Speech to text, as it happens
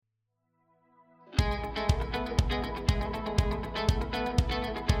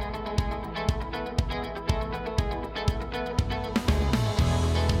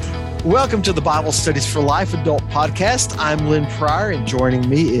Welcome to the Bible Studies for Life Adult Podcast. I'm Lynn Pryor, and joining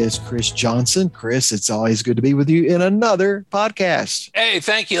me is Chris Johnson. Chris, it's always good to be with you in another podcast. Hey,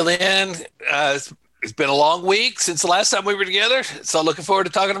 thank you, Lynn. It's been a long week since the last time we were together, so looking forward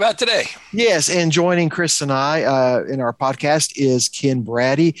to talking about today. Yes, and joining Chris and I in our podcast is Ken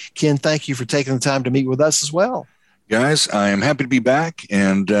Brady. Ken, thank you for taking the time to meet with us as well. Guys, I am happy to be back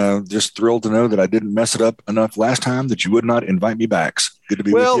and just thrilled to know that I didn't mess it up enough last time that you would not invite me back. So good to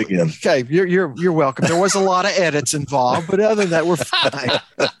be with you again. Okay, you're welcome. There was a lot of edits involved, but other than that, we're fine.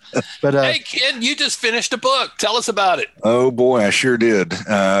 But hey, Ken, you just finished a book. Tell us about it. Oh boy, I sure did.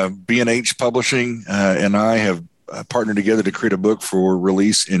 B&H Publishing and I have partnered together to create a book for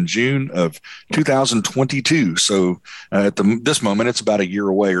release in June of 2022. So at this moment, it's about a year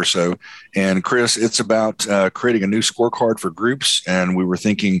away or so. And Chris, it's about creating a new scorecard for groups. And we were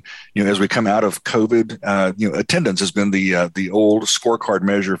thinking, as we come out of COVID, attendance has been the old scorecard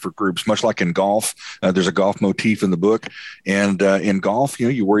measure for groups, much like in golf. There's a golf motif in the book. And in golf,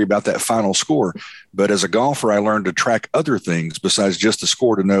 you worry about that final score. But as a golfer, I learned to track other things besides just the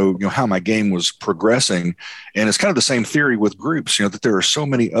score to know, how my game was progressing. And it's kind of the same theory with groups, that there are so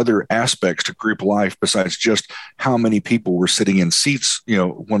many other aspects to group life besides just how many people were sitting in seats,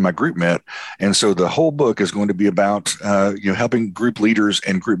 when my group met. And so the whole book is going to be about, helping group leaders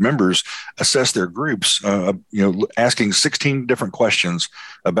and group members assess their groups, asking 16 different questions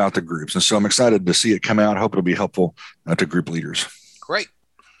about the groups. And so I'm excited to see it come out. I hope it'll be helpful to group leaders. Great.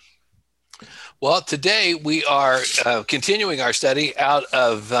 Well, today we are continuing our study out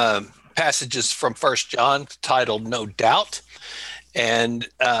of passages from 1 John titled No Doubt. And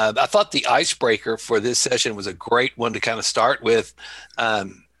I thought the icebreaker for this session was a great one to kind of start with.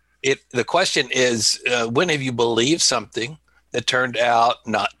 The question is, when have you believed something that turned out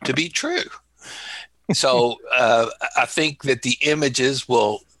not to be true? So I think that the images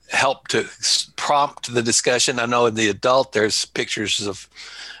will help to prompt the discussion. I know in the adult, there's pictures of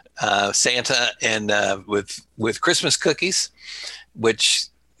Santa and with Christmas cookies, which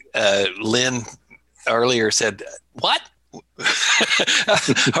Lynn earlier said, what?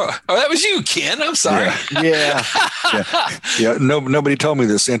 Oh, that was you, Ken. I'm sorry. Yeah. Nobody told me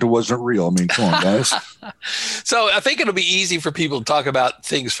that Santa wasn't real. I mean, come on, guys. So I think it'll be easy for people to talk about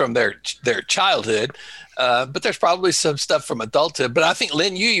things from their childhood. But there's probably some stuff from adulthood. But I think,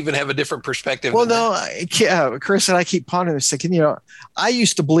 Lynn, you even have a different perspective. Well, no, Chris and I keep pondering this, thinking, I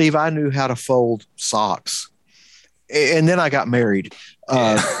used to believe I knew how to fold socks. And then I got married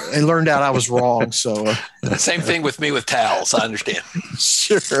and learned out I was wrong. So same thing with me with towels. I understand.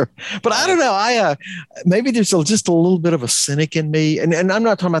 Sure. But I don't know. Maybe there's just a little bit of a cynic in me. And I'm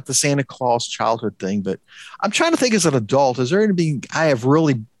not talking about the Santa Claus childhood thing, but I'm trying to think as an adult, is there anything I have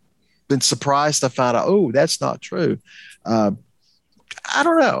really been surprised to find out, oh, that's not true. I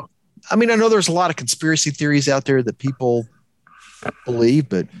don't know. I mean, I know there's a lot of conspiracy theories out there that people believe,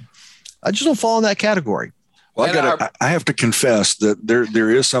 but I just don't fall in that category. Well, I have to confess that there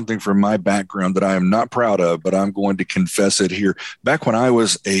is something from my background that I am not proud of, but I'm going to confess it here. Back when I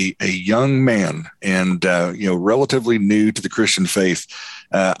was a young man and, relatively new to the Christian faith,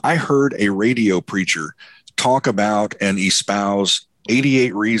 I heard a radio preacher talk about and espouse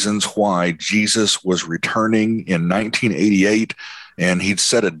 88 reasons why Jesus was returning in 1988. And he'd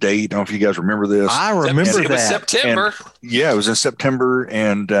set a date. I don't know if you guys remember this. I remember that. It was September. It was in September.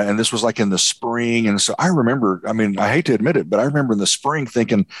 And this was like in the spring. And so I remember, I hate to admit it, but I remember in the spring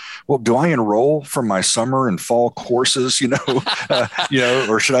thinking, well, do I enroll for my summer and fall courses,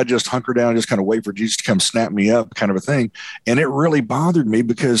 or should I just hunker down and just kind of wait for Jesus to come snap me up kind of a thing? And it really bothered me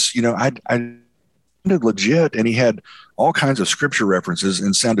because, I legit, and he had all kinds of scripture references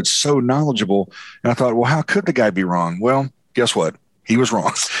and sounded so knowledgeable. And I thought, well, how could the guy be wrong? Well, guess what? He was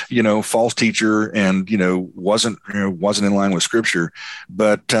wrong, false teacher and, wasn't in line with scripture,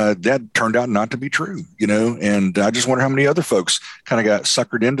 but that turned out not to be true, and I just wonder how many other folks kind of got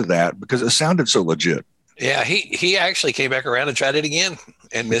suckered into that because it sounded so legit. Yeah. He actually came back around and tried it again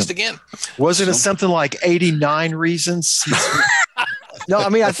and missed again. Was it something like 89 reasons? No,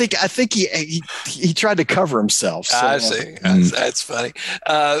 I think he tried to cover himself. So. I see. That's funny.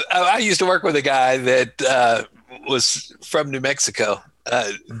 I used to work with a guy that was from New Mexico.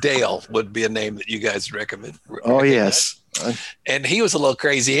 Dale would be a name that you guys recommend. Oh, yes. And he was a little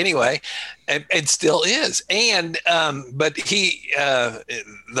crazy anyway, and still is. And but he,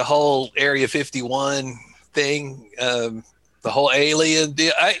 the whole Area 51 thing, the whole alien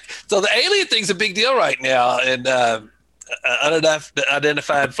deal. So the alien thing's a big deal right now, and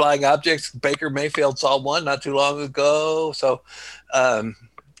unidentified flying objects. Baker Mayfield saw one not too long ago. So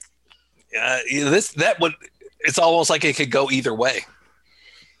it's almost like it could go either way.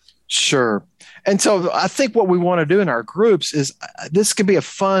 Sure. And so I think what we want to do in our groups is this could be a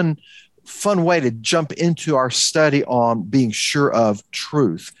fun way to jump into our study on being sure of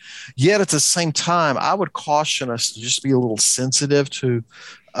truth. Yet at the same time, I would caution us to just be a little sensitive to,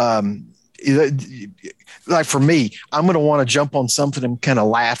 like for me, I'm going to want to jump on something and kind of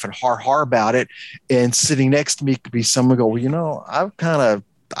laugh and har about it. And sitting next to me could be someone go, well,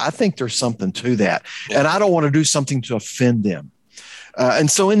 I think there's something to that. Yeah. And I don't want to do something to offend them.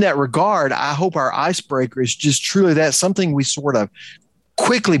 And so in that regard, I hope our icebreaker is just truly that, something we sort of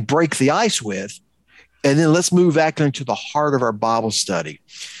quickly break the ice with, and then let's move back into the heart of our Bible study.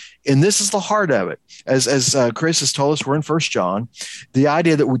 And this is the heart of it. As Chris has told us, we're in 1 John, the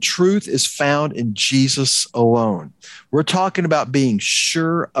idea that truth is found in Jesus alone. We're talking about being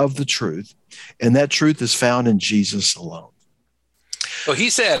sure of the truth, and that truth is found in Jesus alone. So he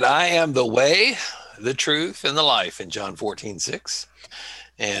said, I am the way, the truth, and the life in John 14:6.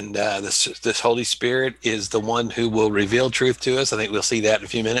 And this Holy Spirit is the one who will reveal truth to us. I think we'll see that in a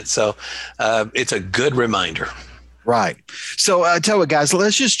few minutes. So it's a good reminder. Right. So I tell you what, guys,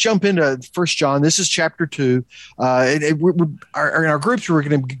 let's just jump into 1 John. This is chapter 2. In our groups, we're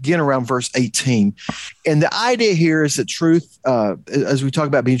going to begin around verse 18. And the idea here is that truth, as we talk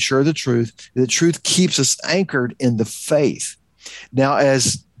about being sure of the truth keeps us anchored in the faith. Now,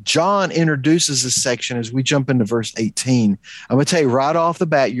 as John introduces this section, as we jump into verse 18, I'm going to tell you right off the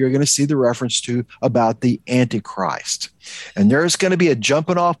bat, you're going to see the reference to about the Antichrist. And there's going to be a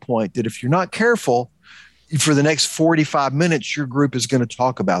jumping off point that if you're not careful, for the next 45 minutes, your group is going to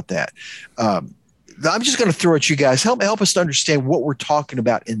talk about that. I'm just going to throw at you guys. Help us to understand what we're talking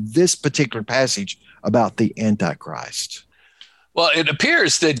about in this particular passage about the Antichrist. Well, it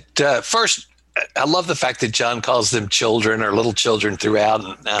appears that first, I love the fact that John calls them children or little children throughout.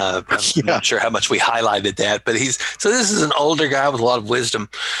 I'm not sure how much we highlighted that, but so this is an older guy with a lot of wisdom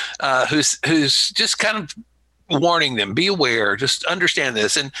who's just kind of warning them, be aware, just understand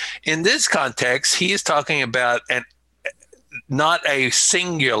this. And in this context, he is talking about not a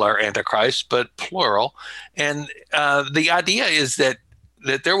singular Antichrist, but plural. And the idea is that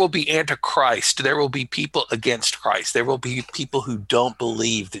there will be Antichrist. There will be people against Christ. There will be people who don't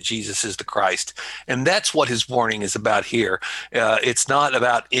believe that Jesus is the Christ. And that's what his warning is about here. It's not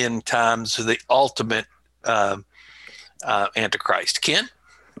about end times, the ultimate Antichrist. Ken?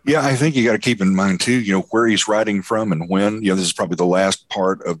 Yeah, I think you got to keep in mind, too, where he's writing from and when. This is probably the last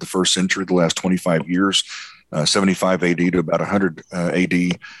part of the first century, the last 25 years, 75 AD to about 100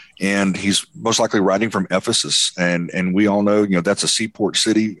 AD. And he's most likely writing from Ephesus. And we all know, that's a seaport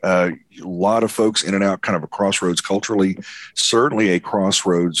city. A lot of folks in and out, kind of a crossroads culturally, certainly a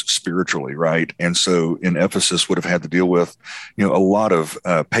crossroads spiritually, right? And so in Ephesus would have had to deal with, a lot of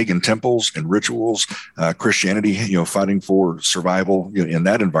pagan temples and rituals, Christianity, fighting for survival in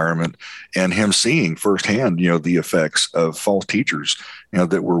that environment, and him seeing firsthand, the effects of false teachers,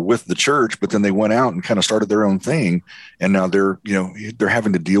 that were with the church, but then they went out and kind of started their own thing. And now they're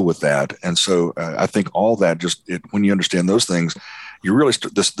having to deal with that. And so I think all that when you understand those things, you really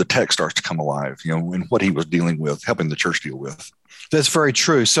the text starts to come alive, and what he was dealing with, helping the church deal with. That's very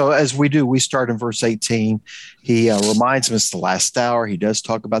true. So as we start in verse 18. He reminds us it's the last hour. He does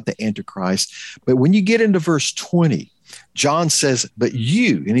talk about the Antichrist. But when you get into verse 20, John says, but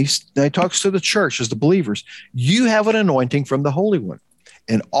you, and he talks to the church as the believers, you have an anointing from the Holy One,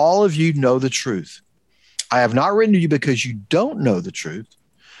 and all of you know the truth. I have not written to you because you don't know the truth,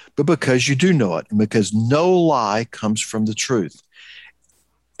 but because you do know it, and because no lie comes from the truth.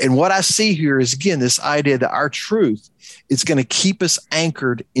 And what I see here is, again, this idea that our truth is going to keep us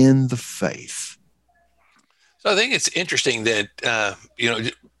anchored in the faith. So I think it's interesting that,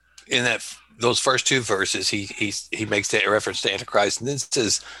 in those first two verses, he makes that reference to Antichrist, and then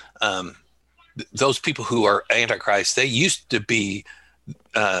says those people who are Antichrist, they used to be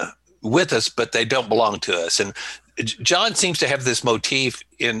with us, but they don't belong to us. And John seems to have this motif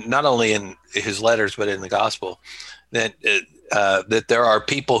in not only in his letters, but in the gospel, that there are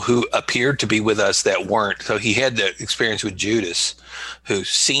people who appeared to be with us that weren't. So he had the experience with Judas, who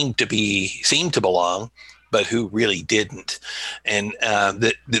seemed to belong, but who really didn't. And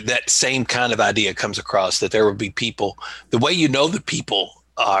that same kind of idea comes across, that there will be people. The way that people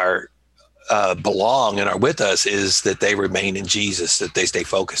are belong and are with us is that they remain in Jesus, that they stay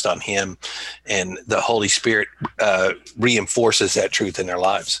focused on him, and the Holy Spirit reinforces that truth in their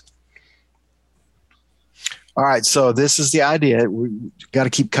lives. All right, so this is the idea. We got to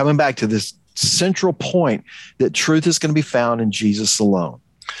keep coming back to this central point that truth is going to be found in Jesus alone.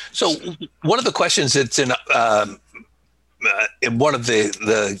 So one of the questions that's in one of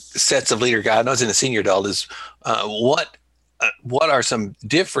the sets of leader guide, I was in a senior adult, is what what are some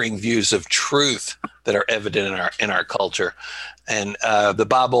differing views of truth that are evident in our culture, and the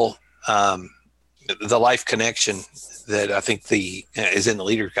Bible, the Life Connection that I think is in the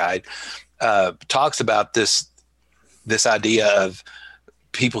Leader Guide, talks about this idea of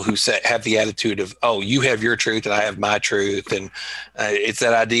people who have the attitude of, oh, you have your truth and I have my truth, and it's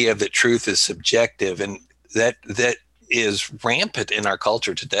that idea that truth is subjective, and that is rampant in our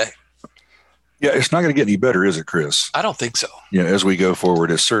culture today. Yeah, it's not going to get any better, is it, Chris? I don't think so. Yeah, as we go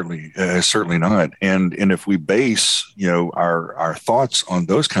forward, it's certainly not. And if we base our thoughts on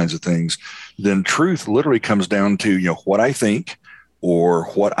those kinds of things, then truth literally comes down to what I think, or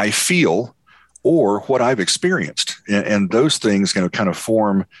what I feel, or what I've experienced, and those things kind of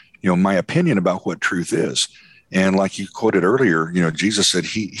form my opinion about what truth is. And like you quoted earlier, Jesus said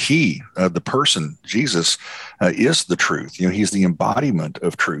he the person, Jesus, is the truth. He's the embodiment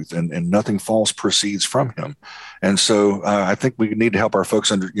of truth, and nothing false proceeds from him. And so I think we need to help our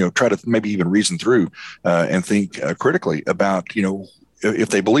folks try to maybe even reason through and think critically about, if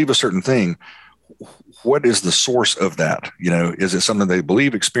they believe a certain thing, what is the source of that? Is it something they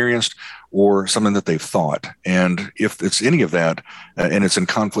believe, experienced, or something that they've thought? And if it's any of that, and it's in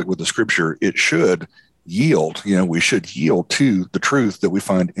conflict with the Scripture, it should yield. We should yield to the truth that we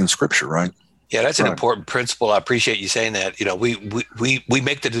find in Scripture, right? Yeah, that's an important principle. I appreciate you saying that. We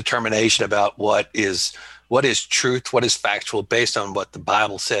make the determination about what is truth, what is factual, based on what the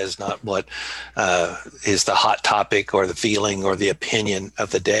Bible says, not what is the hot topic or the feeling or the opinion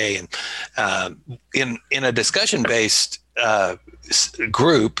of the day. And in a discussion-based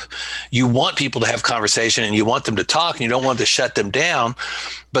group, you want people to have conversation and you want them to talk, and you don't want to shut them down.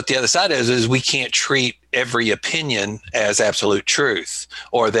 But the other side is we can't treat every opinion as absolute truth,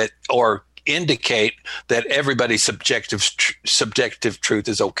 or indicate that everybody's subjective truth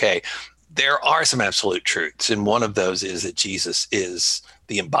is okay. There are some absolute truths, and one of those is that Jesus is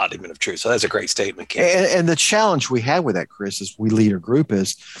the embodiment of truth. So that's a great statement, Ken. And the challenge we have with that, Chris, as we lead a group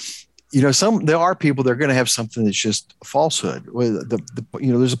is, there are people that are going to have something that's just a falsehood.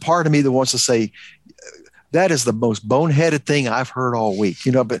 There's a part of me that wants to say, that is the most boneheaded thing I've heard all week,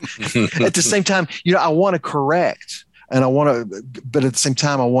 but at the same time, I want to correct. And but at the same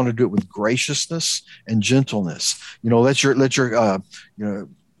time, I want to do it with graciousness and gentleness. Let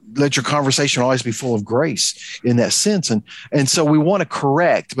your conversation always be full of grace in that sense. And so we want to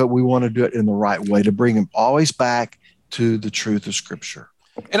correct, but we want to do it in the right way to bring them always back to the truth of Scripture.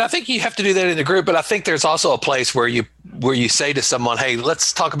 And I think you have to do that in the group, but I think there's also a place where you say to someone, hey,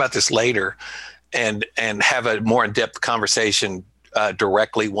 let's talk about this later, and have a more in-depth conversation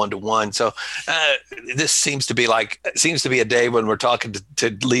directly one-to-one. So this seems to be a day when we're talking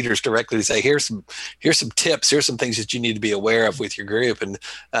to leaders directly to say, here's some tips, here's some things that you need to be aware of with your group. And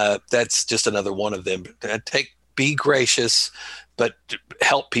that's just another one of them. Be gracious, but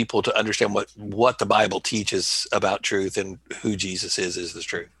help people to understand what the Bible teaches about truth, and who Jesus is the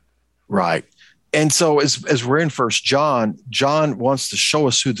truth. Right. And so as we're in First John, John wants to show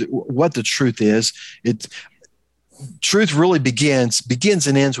us what the truth is. Truth really begins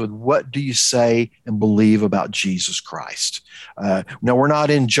and ends with, what do you say and believe about Jesus Christ? Now, we're not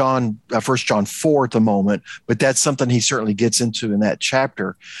in 1 John 4 at the moment, but that's something he certainly gets into in that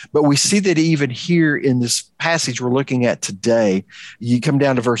chapter. But we see that even here in this passage we're looking at today, you come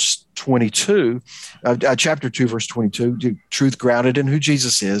down to verse 22, chapter 2, verse 22, truth grounded in who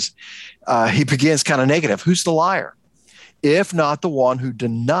Jesus is. He begins kind of negative. Who's the liar? If not the one who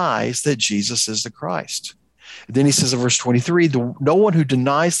denies that Jesus is the Christ. Then he says in verse 23, no one who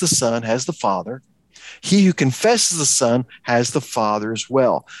denies the Son has the Father. He who confesses the Son has the Father as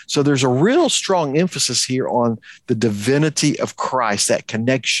well. So there's a real strong emphasis here on the divinity of Christ, that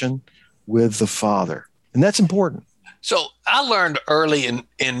connection with the Father. And that's important. So I learned early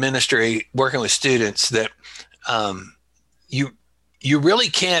in ministry, working with students, that you really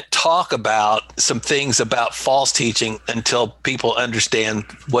can't talk about some things about false teaching until people understand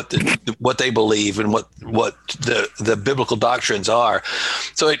what they believe and what the biblical doctrines are.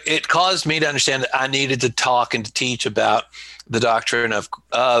 So it caused me to understand that I needed to talk and to teach about the doctrine of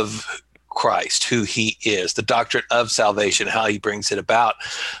Christ, who he is, the doctrine of salvation, how he brings it about.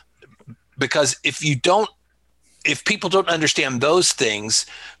 Because if people don't understand those things,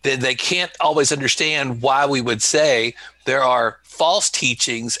 then they can't always understand why we would say there are false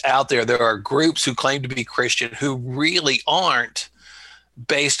teachings out there. There are groups who claim to be Christian who really aren't,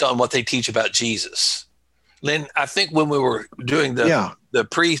 based on what they teach about Jesus. Lynn, I think when we were doing the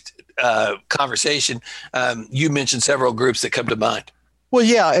conversation, you mentioned several groups that come to mind. Well,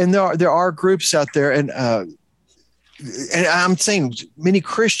 yeah, and there are groups out there, and and I'm saying many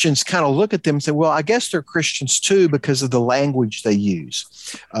Christians kind of look at them and say, well, I guess they're Christians too because of the language they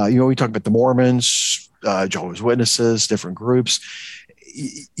use. We talk about the Mormons, Jehovah's Witnesses, different groups.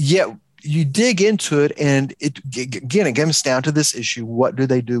 Yet you dig into it, and it comes down to this issue: what do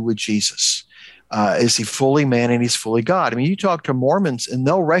they do with Jesus? Is he fully man and he's fully God? I mean, you talk to Mormons and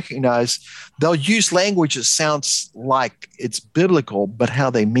they'll use language that sounds like it's biblical, but how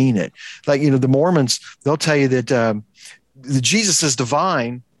they mean it. Like, the Mormons, they'll tell you that Jesus is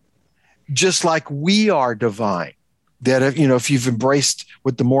divine, just like we are divine. That if you've embraced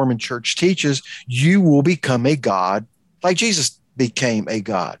what the Mormon church teaches, you will become a God like Jesus became a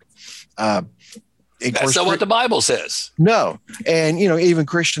God. That's not what the Bible says. No. And, even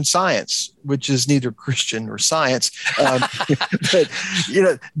Christian Science, which is neither Christian or science, but,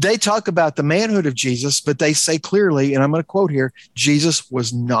 they talk about the manhood of Jesus, but they say clearly, and I'm going to quote here, Jesus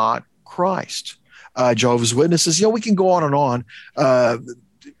was not Christ. Jehovah's Witnesses, we can go on and on.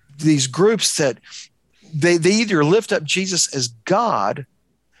 These groups that they either lift up Jesus as God,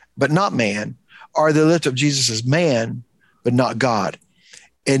 but not man, or they lift up Jesus as man, but not God.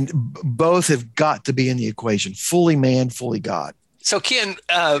 And both have got to be in the equation, fully man, fully God. So, Ken,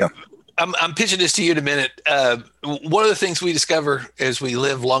 I'm pitching this to you in a minute. One of the things we discover as we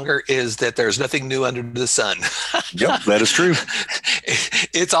live longer is that there's nothing new under the sun. Yep, that is true.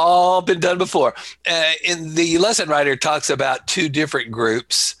 It's all been done before. And the lesson writer talks about two different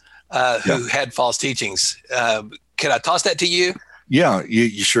groups who had false teachings. Can I toss that to you? Yeah,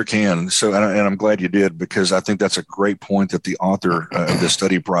 you sure can. So, and I'm glad you did, because I think that's a great point that the author of this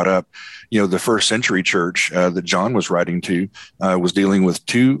study brought up. The first century church that John was writing to was dealing with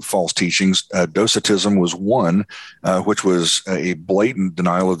two false teachings. Docetism was one, which was a blatant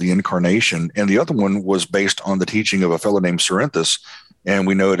denial of the incarnation. And the other one was based on the teaching of a fellow named Cerinthus. And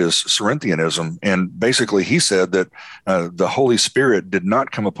we know it as Cerinthianism. And basically, he said that the Holy Spirit did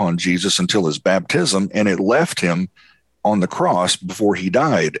not come upon Jesus until his baptism, and it left him on the cross before he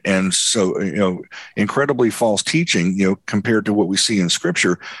died. And so, incredibly false teaching, compared to what we see in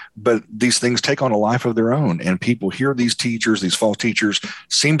scripture, but these things take on a life of their own, and people hear these teachers, these false teachers,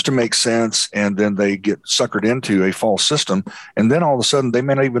 seems to make sense. And then they get suckered into a false system. And then all of a sudden they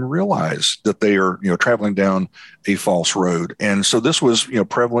may not even realize that they are, traveling down a false road. And so this was,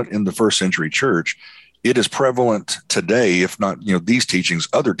 prevalent in the first century church. It is prevalent today, if not, these teachings,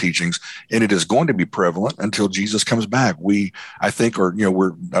 other teachings, and it is going to be prevalent until Jesus comes back. I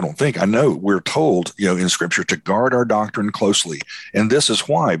know we're told, in scripture to guard our doctrine closely. And this is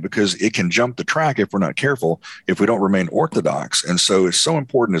why, because it can jump the track if we're not careful, if we don't remain orthodox. And so it's so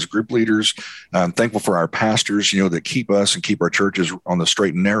important as group leaders. I'm thankful for our pastors, that keep us and keep our churches on the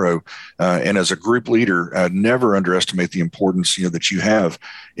straight and narrow. And as a group leader, never underestimate the importance, that you have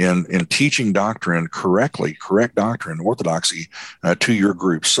in teaching doctrine correct doctrine, orthodoxy to your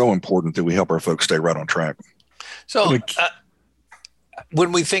group. So important that we help our folks stay right on track. So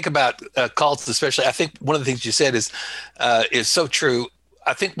when we think about cults, especially, I think one of the things you said is so true.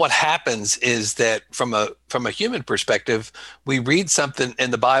 I think what happens is that from a human perspective, we read something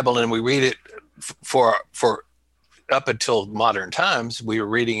in the Bible and we read it for up until modern times. We were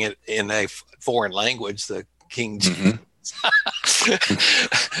reading it in a foreign language, the King James. Mm-hmm.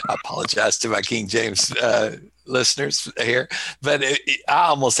 I apologize to my King James listeners here, but I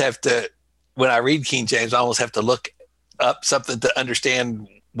almost have to, when I read King James, I almost have to look up something to understand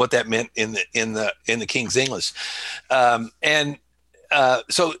what that meant in the King's English,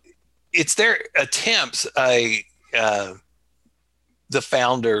 so it's their attempts. The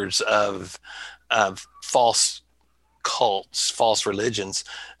founders of false cults, false religions.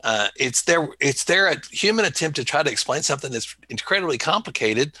 It's their human attempt to try to explain something that's incredibly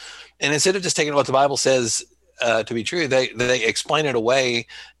complicated, and instead of just taking what the Bible says to be true, they explain it away,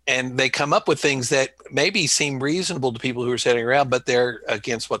 and they come up with things that maybe seem reasonable to people who are sitting around, but they're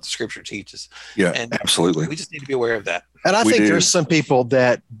against what the Scripture teaches. Yeah, and absolutely. We just need to be aware of that. And I think there's some people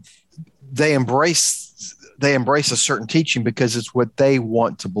that they embrace a certain teaching because it's what they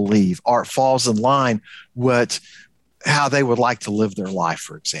want to believe, or it falls in line with how they would like to live their life,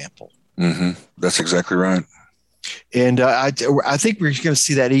 for example. Mm-hmm. That's exactly right. And I think we're going to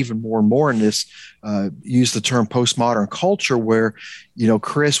see that even more and more in this, use the term postmodern culture, where,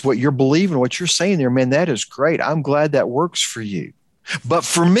 Chris, what you're believing, what you're saying there, man, that is great. I'm glad that works for you. But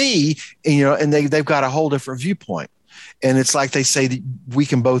for me, and they've got a whole different viewpoint. And it's like they say that we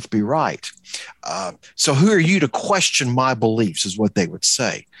can both be right. So who are you to question my beliefs, is what they would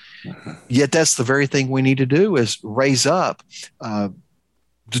say. Mm-hmm. Yet that's the very thing we need to do, is raise up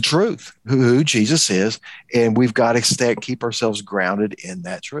the truth, who Jesus is, and we've got to keep ourselves grounded in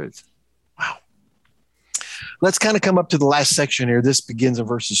that truth. Wow. let's kind of come up to the last section here. This begins in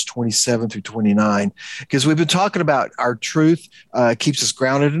verses 27 through 29, because we've been talking about our truth keeps us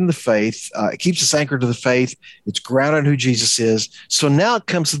grounded in the faith. It keeps us anchored to the faith. It's grounded in who Jesus is. So now it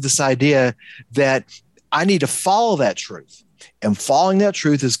comes to this idea that I need to follow that truth. And following that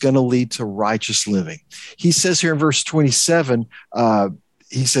truth is going to lead to righteous living. He says here in verse 27,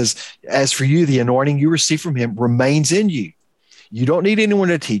 he says, as for you, the anointing you receive from him remains in you. You don't need anyone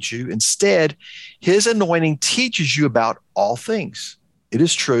to teach you. Instead, his anointing teaches you about all things. It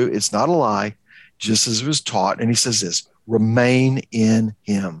is true. It's not a lie, just as it was taught. And he says this, remain in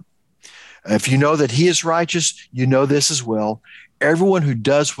him. If you know that he is righteous, you know this as well. Everyone who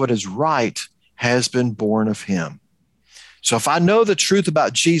does what is right has been born of him. So if I know the truth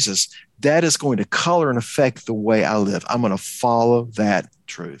about Jesus, that is going to color and affect the way I live. I'm going to follow that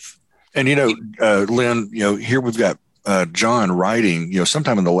truth. And, Lynn, here we've got John writing,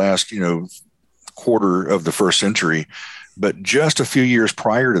 sometime in the last, quarter of the first century. But just a few years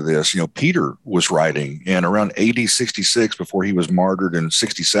prior to this, Peter was writing, and around AD 66, before he was martyred in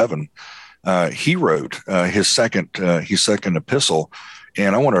 67, he wrote his second epistle.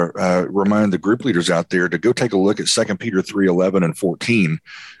 And I want to remind the group leaders out there to go take a look at 2 Peter 3:11 and 14,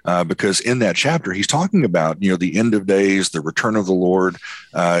 because in that chapter, he's talking about, the end of days, the return of the Lord.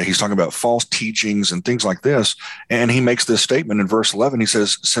 He's talking about false teachings and things like this. And he makes this statement in verse 11. He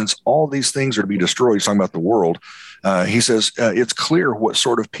says, since all these things are to be destroyed, he's talking about the world. He says, it's clear what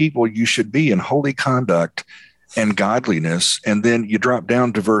sort of people you should be in holy conduct and godliness. And then you drop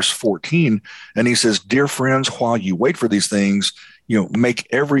down to verse 14, and he says, dear friends, while you wait for these things, make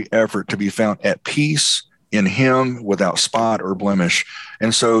every effort to be found at peace in him without spot or blemish.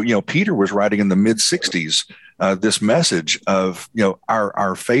 And so, Peter was writing in the mid 60s, this message of,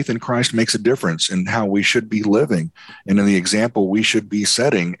 our faith in Christ makes a difference in how we should be living and in the example we should be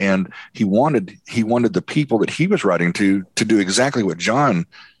setting. And he wanted the people that he was writing to do exactly what John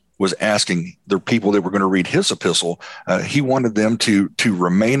was asking the people that were going to read his epistle. He wanted them to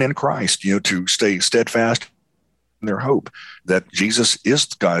remain in Christ, to stay steadfast in their hope that Jesus is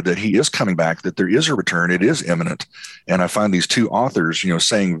God, that he is coming back, that there is a return, it is imminent. And I find these two authors,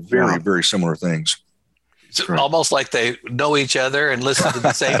 saying very, very similar things. It's almost like they know each other and listen to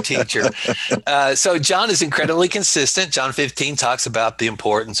the same teacher. So John is incredibly consistent. John 15 talks about the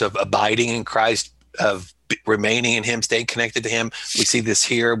importance of abiding in Christ, of remaining in him, staying connected to him. We see this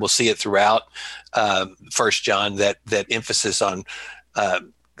here. We'll see it throughout First John, that emphasis on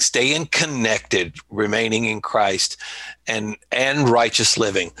staying connected, remaining in Christ, and righteous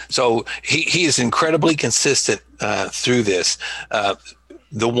living. So he is incredibly consistent through this.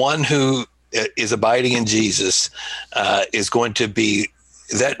 The one who is abiding in Jesus is going to be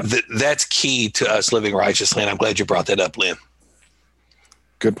that's key to us living righteously. And I'm glad you brought that up, Lynn.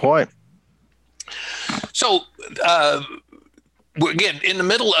 Good point. So we're again in the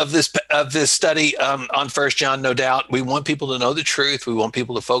middle of this study on First John. No doubt, we want people to know the truth. We want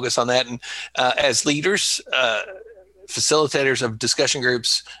people to focus on that. And as leaders, facilitators of discussion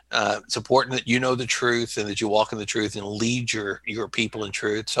groups, it's important that you know the truth and that you walk in the truth and lead your people in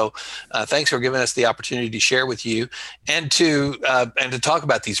truth. So thanks for giving us the opportunity to share with you and to talk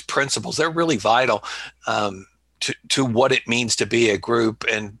about these principles. They're really vital to what it means to be a group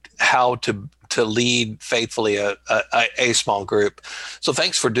and how to lead faithfully a small group. So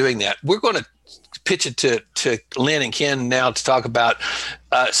thanks for doing that. We're going to pitch it to Lynn and Ken now to talk about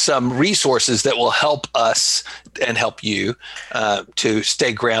some resources that will help us and help you to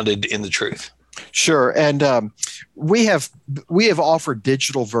stay grounded in the truth. Sure. And we have offered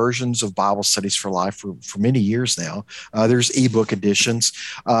digital versions of Bible Studies for Life for many years now. There's ebook editions.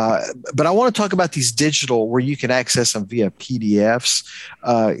 But I want to talk about these digital where you can access them via PDFs.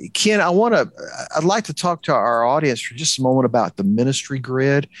 Ken, I'd like to talk to our audience for just a moment about the ministry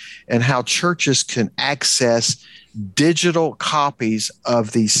grid and how churches can access digital copies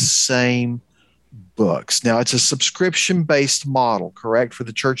of these same books. Now, it's a subscription-based model, correct, for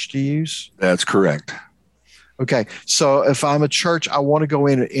the church to use? That's correct. Okay. So if I'm a church, I want to go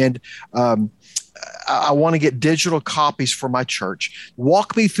in and I want to get digital copies for my church.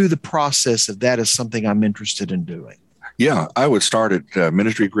 Walk me through the process if that is something I'm interested in doing. Yeah, I would start at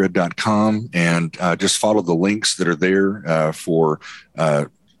ministrygrid.com and just follow the links that are there for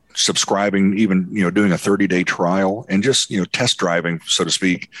subscribing, even, doing a 30-day trial and just, test driving, so to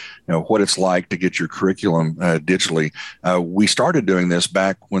speak, what it's like to get your curriculum digitally. We started doing this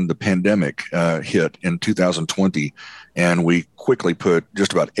back when the pandemic hit in 2020. and we quickly put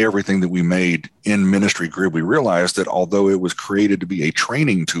just about everything that we made in Ministry Grid. We realized that although it was created to be a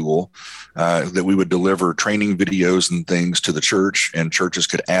training tool, that we would deliver training videos and things to the church, and churches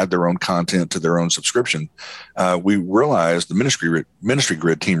could add their own content to their own subscription. We realized, the Ministry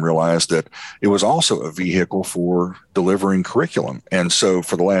Grid team realized, that it was also a vehicle for delivering curriculum. And so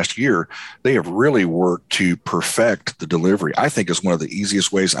for the last year, they have really worked to perfect the delivery. I think it's one of the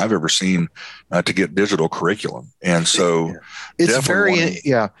easiest ways I've ever seen to get digital curriculum. And so it's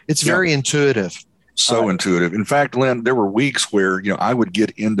very intuitive. So intuitive. In fact, Lynn, there were weeks where, I would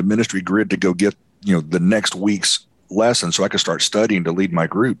get into Ministry Grid to go get, the next week's lesson so I could start studying to lead my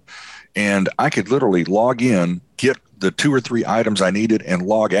group. And I could literally log in, get the 2 or 3 items I needed, and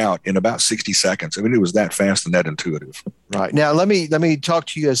log out in about 60 seconds. I mean, it was that fast and that intuitive. Right. Now, let me talk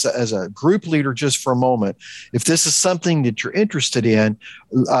to you as a group leader just for a moment. If this is something that you're interested in,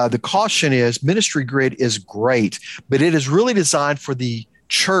 the caution is Ministry Grid is great, but it is really designed for the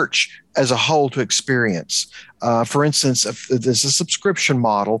church as a whole to experience. For instance, if there's a subscription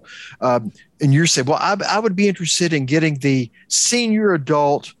model, and you say, well, I would be interested in getting the senior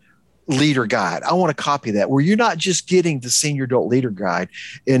adult leader guide. I want to copy that, where you're not just getting the senior adult leader guide.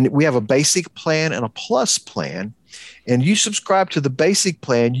 And we have a basic plan and a plus plan. And you subscribe to the basic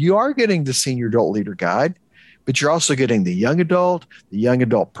plan, you are getting the senior adult leader guide, but you're also getting the young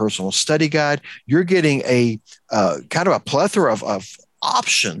adult personal study guide. You're getting a kind of a plethora of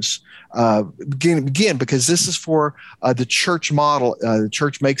options. Again, because this is for the church model. The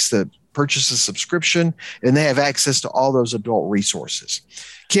church purchases subscription, and they have access to all those adult resources.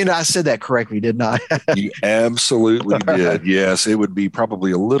 Ken, I said that correctly, didn't I? You absolutely did. Yes, it would be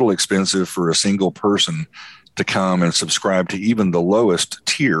probably a little expensive for a single person to come and subscribe to even the lowest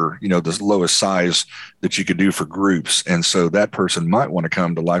tier, the lowest size that you could do for groups. And so that person might want to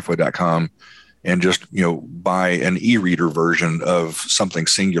come to lifeway.com and just, buy an e-reader version of something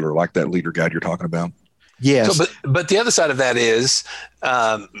singular like that leader guide you're talking about. Yes. So, but the other side of that is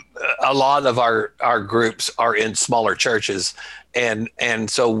a lot of our groups are in smaller churches. And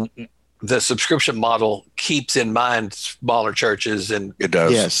so the subscription model keeps in mind smaller churches. And it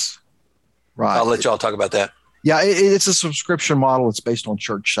does. Yes. Right. I'll let y'all talk about that. Yeah, it's a subscription model. It's based on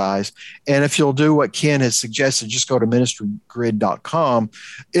church size. And if you'll do what Ken has suggested, just go to ministrygrid.com.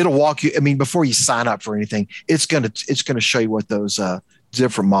 It'll walk you. I mean, before you sign up for anything, it's going to show you what those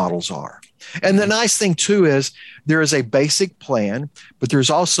different models are. And the nice thing too is there is a basic plan, but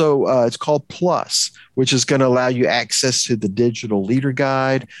there's also it's called Plus, which is going to allow you access to the digital leader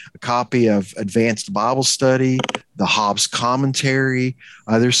guide, a copy of Advanced Bible Study, the Hobbs Commentary.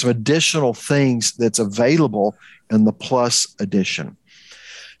 There's some additional things that's available in the Plus edition.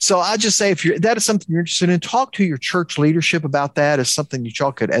 So I just say, if that is something you're interested in, talk to your church leadership about that as something that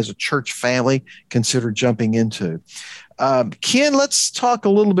y'all could, as a church family, consider jumping into. Ken, let's talk a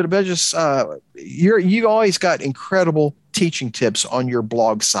little bit about just you always got incredible teaching tips on your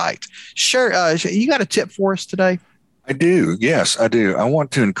blog site. Share, you got a tip for us today? I do. Yes, I do. I want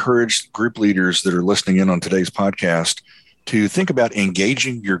to encourage group leaders that are listening in on today's podcast to think about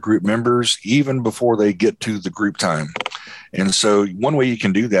engaging your group members even before they get to the group time. And so one way you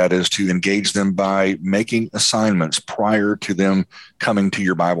can do that is to engage them by making assignments prior to them coming to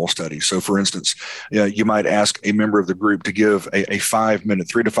your Bible study. So for instance, you might ask a member of the group to give a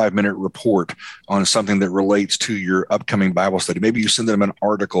 3 to 5 minute report on something that relates to your upcoming Bible study. Maybe you send them an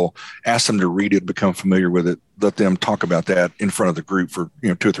article, ask them to read it, become familiar with it, let them talk about that in front of the group for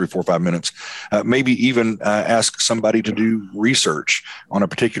 2 or 3, 4, 5 minutes. Maybe even ask somebody to do research on a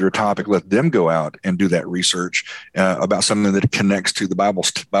particular topic. Let them go out and do that research about something that connects to the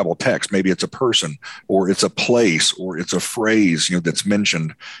Bible text. Maybe it's a person, or it's a place, or it's a phrase that's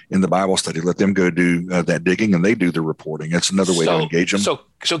mentioned in the Bible study. Let them go do that digging, and they do the reporting. It's another way to engage them.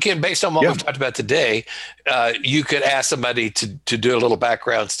 So Ken, based on what we've talked about today, you could ask somebody to do a little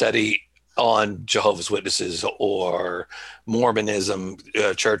background study on Jehovah's Witnesses or Mormonism,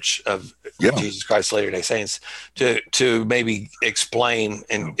 Church of Jesus Christ Latter-day Saints, to maybe explain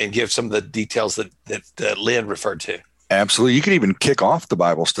and give some of the details that Lynn referred to. Absolutely. You can even kick off the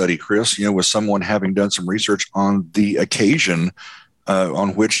Bible study, Chris, with someone having done some research on the occasion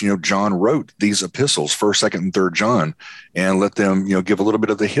on which, John wrote these epistles, 1st, 2nd, and 3rd John, and let them, give a little bit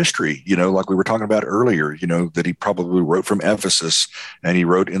of the history, like we were talking about earlier, that he probably wrote from Ephesus, and he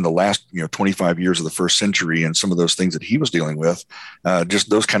wrote in the last, 25 years of the 1st century, and some of those things that he was dealing with. Just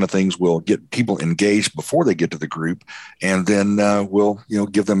those kind of things will get people engaged before they get to the group, and then we'll,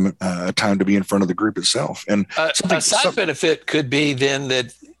 give them time to be in front of the group itself. And a side benefit could be then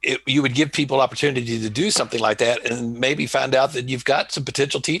that you would give people opportunity to do something like that, and maybe find out that you've got some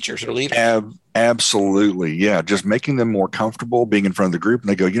potential teachers or leaders. Absolutely. Yeah. Just making them more comfortable being in front of the group, and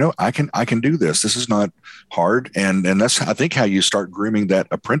they go, I can do this. This is not hard. And that's, I think, how you start grooming that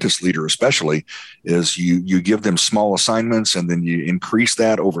apprentice leader, especially, is you give them small assignments, and then you increase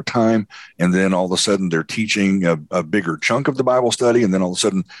that over time. And then all of a sudden they're teaching a bigger chunk of the Bible study. And then all of a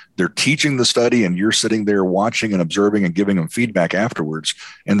sudden they're teaching the study, and you're sitting there watching and observing and giving them feedback afterwards.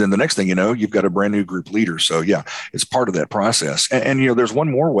 And then the next thing you know, you've got a brand new group leader. So yeah, it's part of that process. And there's one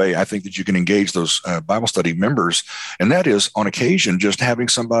more way I think that you can engage those Bible study members, and that is on occasion just having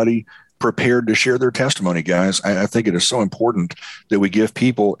somebody prepared to share their testimony, guys. I think it is so important that we give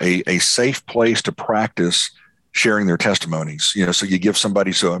people a safe place to practice sharing their testimonies. So you give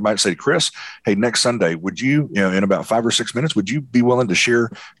somebody, so I might say, Chris, hey, next Sunday, would you, in about 5 or 6 minutes, would you be willing to share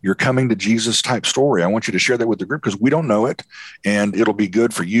your coming to Jesus type story? I want you to share that with the group because we don't know it. And it'll be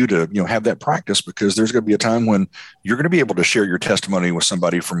good for you to, have that practice, because there's going to be a time when you're going to be able to share your testimony with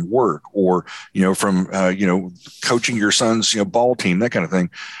somebody from work, or, from, coaching your son's, ball team, that kind of thing.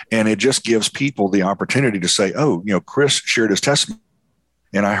 And it just gives people the opportunity to say, oh, Chris shared his testimony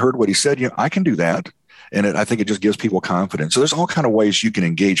and I heard what he said. I can do that. And I think it just gives people confidence. So there's all kind of ways you can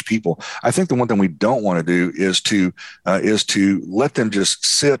engage people. I think the one thing we don't want to do is to let them just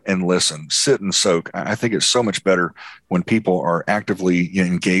sit and listen, sit and soak. I think it's so much better when people are actively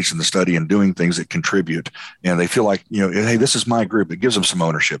engaged in the study and doing things that contribute, and they feel like, hey, this is my group. It gives them some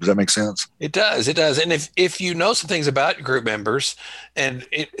ownership. Does that make sense? It does. It does. And if you know some things about your group members,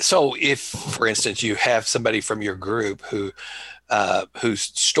 so if, for instance, you have somebody from your group whose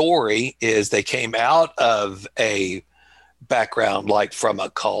story is they came out of a background like from a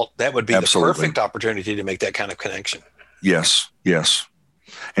cult, that would be Absolutely. The perfect opportunity to make that kind of connection. Yes.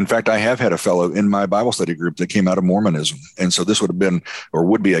 In fact, I have had a fellow in my Bible study group that came out of Mormonism. And so this would have been, or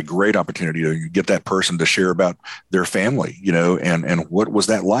would be, a great opportunity to get that person to share about their family, and what was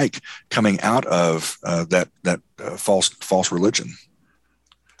that like coming out of that false religion.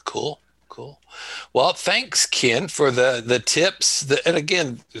 Cool. Well, thanks, Ken, for the tips. And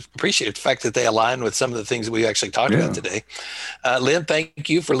again, appreciate the fact that they align with some of the things that we actually talked about today. Lynn, thank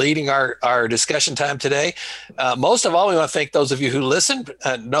you for leading our discussion time today. Most of all, we want to thank those of you who listened.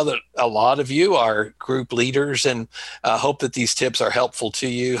 Know that a lot of you are group leaders, and hope that these tips are helpful to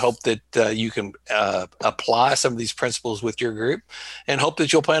you. Hope that you can apply some of these principles with your group, and hope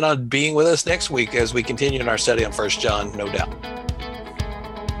that you'll plan on being with us next week as we continue in our study on 1 John, no doubt.